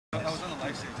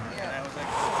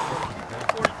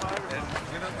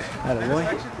Attaboy.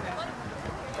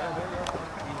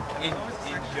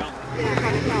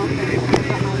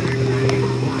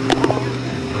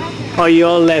 Oh, you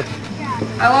all left.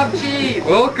 I love cheese.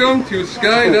 Welcome to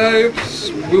Skydive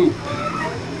Swoop.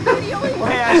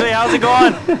 Hey Ashley, how's it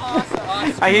going? Awesome.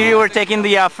 I hear you were taking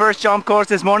the first jump course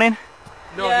this morning.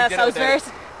 No, yes, I was very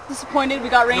disappointed we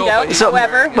got rained out. So,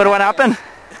 however, but what happened?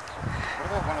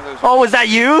 Oh, was that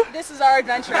you? This is our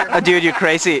adventure. Dude, you're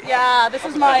crazy. Yeah, this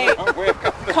is my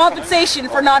compensation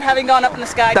for not having gone up in the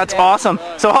sky. That's today. awesome.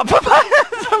 So,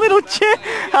 a little chick.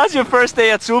 How's your first day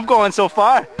at Swoop going so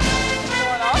far?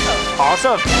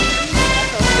 Awesome.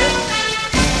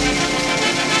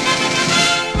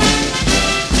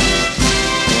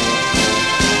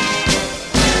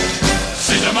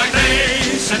 Sit on my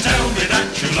face and tell me that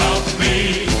you love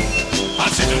me. I'll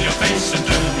sit on your face and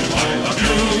tell you I love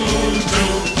you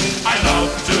too. I love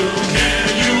to hear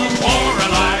you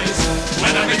oralize.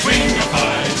 When I'm between your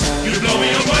thighs, you blow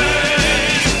me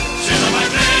away. Sit on my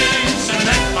face and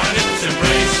let my lips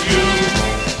embrace you.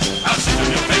 I'll sit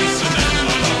on your face and then I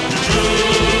love you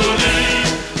truly.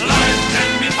 Life can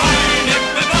be fine if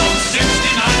we're both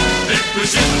 69. If we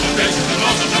sit on your faces and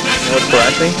lost on the faces. What's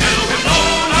crashing?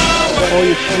 Oh,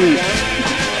 your chute.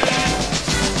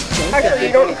 Actually,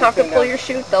 you don't have to pull your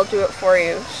chute, they'll do it for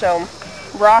you. So,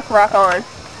 rock on.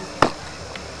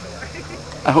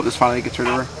 I hope this finally gets rid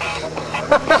of her.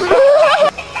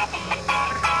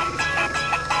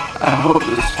 I hope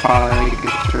this finally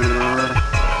gets rid of her.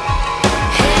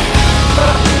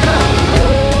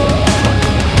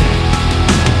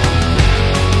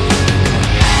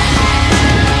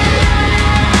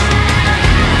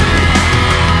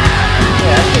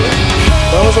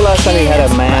 When was the last time you had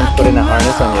a man putting a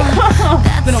harness on you?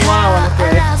 It's been a while, I'm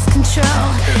afraid.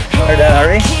 Heard that,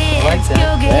 Ari? I like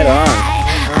that. Right on.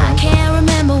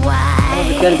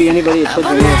 There's gotta be anybody that took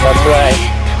me in. That's right.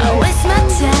 I waste my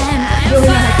time,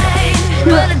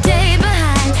 but a day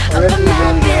behind. Up in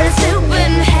my bed,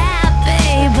 super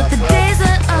happy, but the days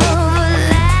are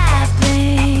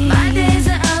overlapping. My days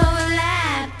are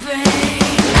overlapping.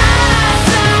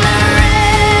 Eyes on the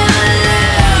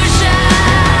revolution.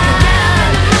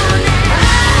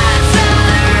 Eyes on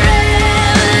the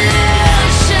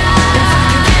revolution.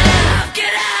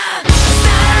 Get up,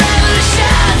 start a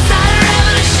revolution, start a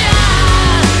revolution.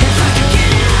 If I can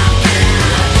get up,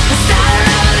 start a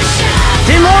revolution.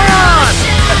 Timoron!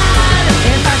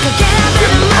 If I could get up in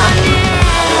the morning.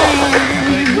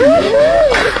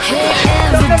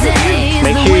 Every day is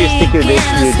Make the sure you stick your dick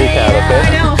out, okay? I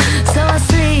know. so I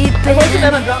sleep I posted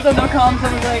that on dropzone.com, so I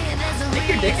was like, stick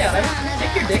your dick out.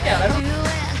 Stick your dick out.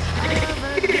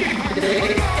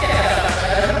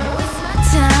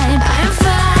 time. I'm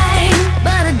fine,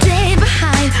 but a day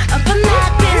behind. Up on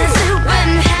that business, super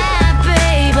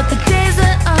happy, but the days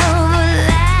are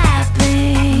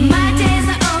overlapping. My days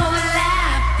are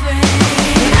overlapping.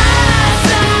 Eyes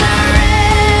on the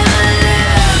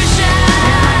revolution.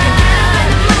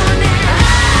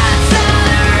 Eyes on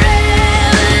the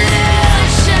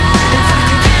revolution.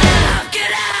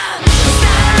 Get up,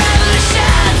 start a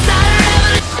revolution, start a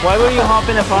revolution. Why will you hop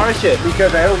in a parachute?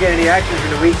 Because I don't get any action for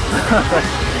the week.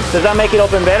 Does that make it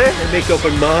open better? It makes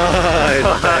open mind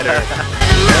better.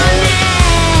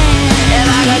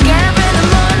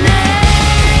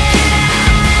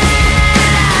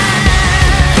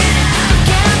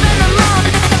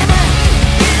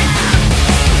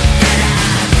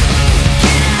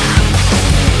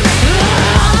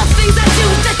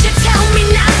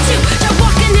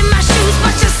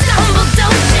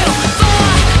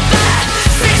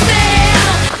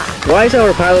 Why is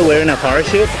our pilot wearing a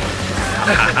parachute?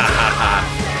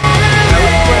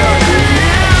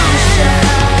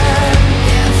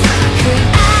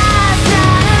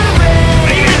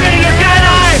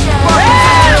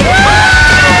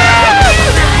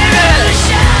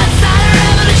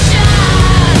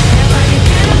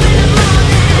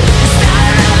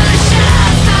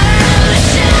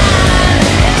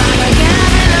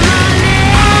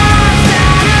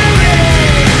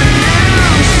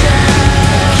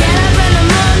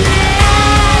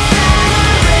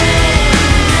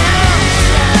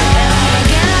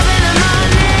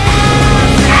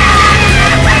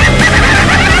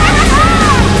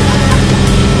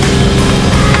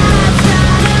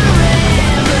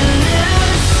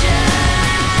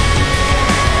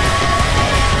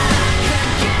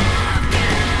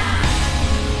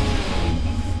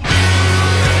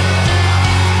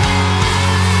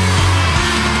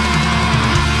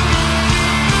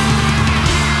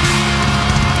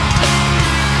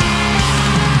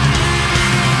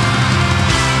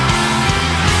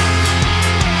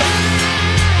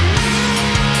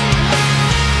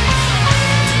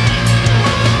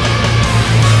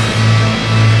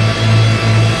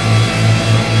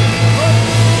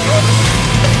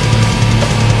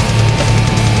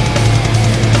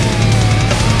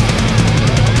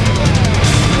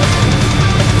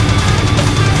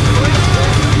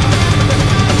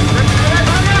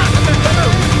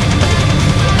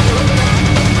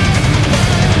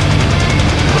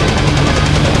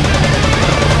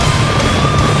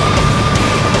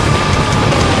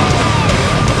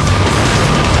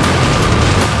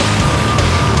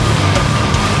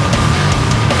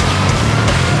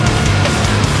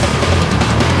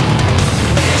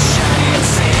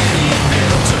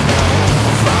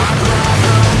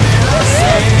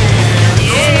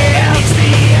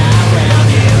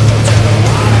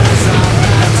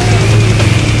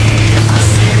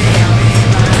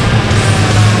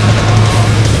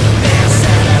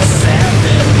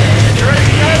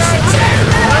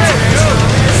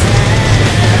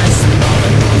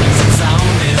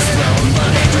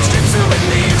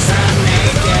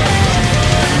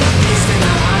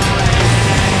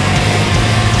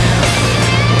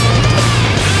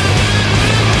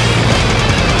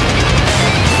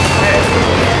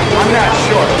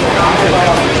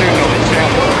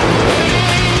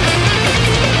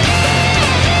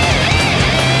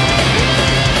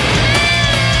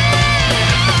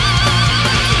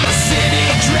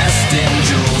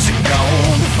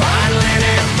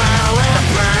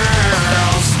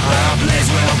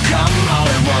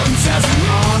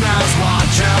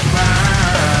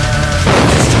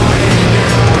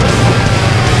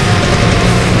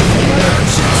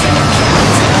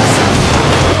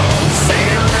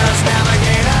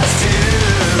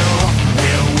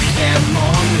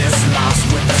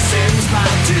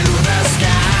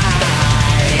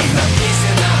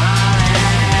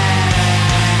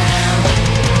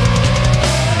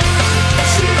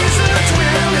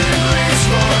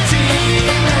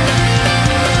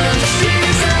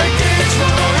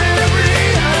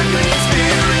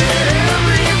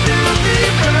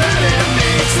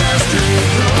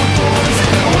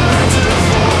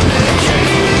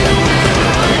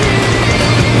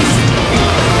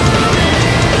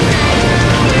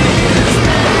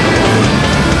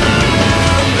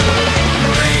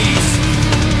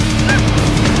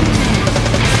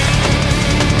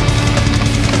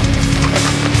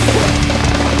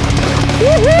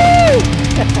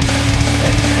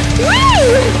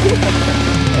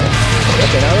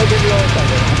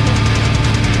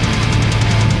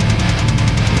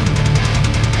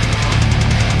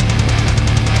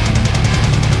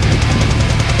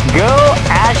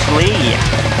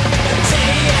 Ashely.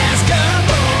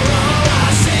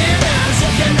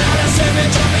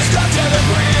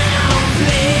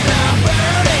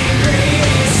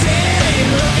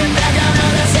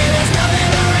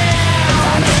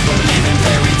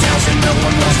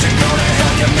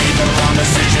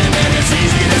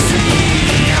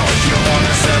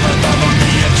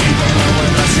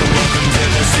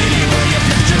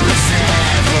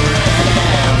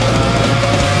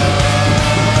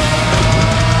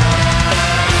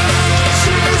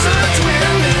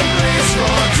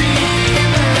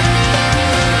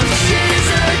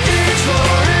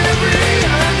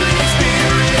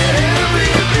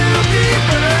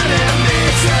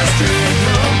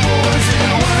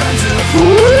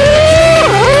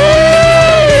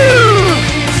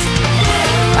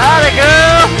 Atta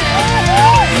girl!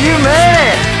 You made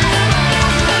it!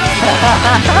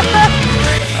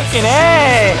 Fucking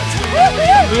A!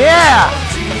 Yeah!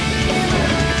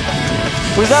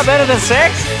 Was that better than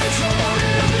sex?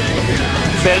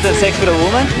 Better than sex with a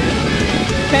woman?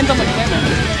 Depends on the commitment.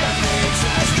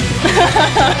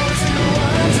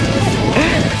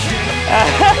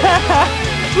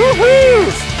 Woohoo!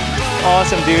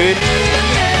 Awesome, dude.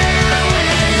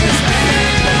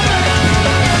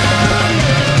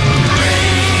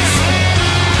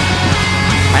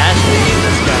 Ashely in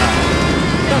the sky.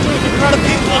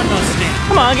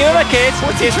 Come on, give him a kiss.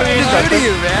 What's he trying to do?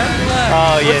 you, man?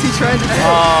 Oh, yes. What's he trying to do?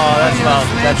 Oh, that's love.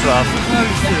 That's love.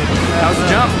 How's the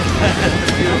jump?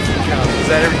 Is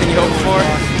that everything you hoped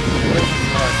for?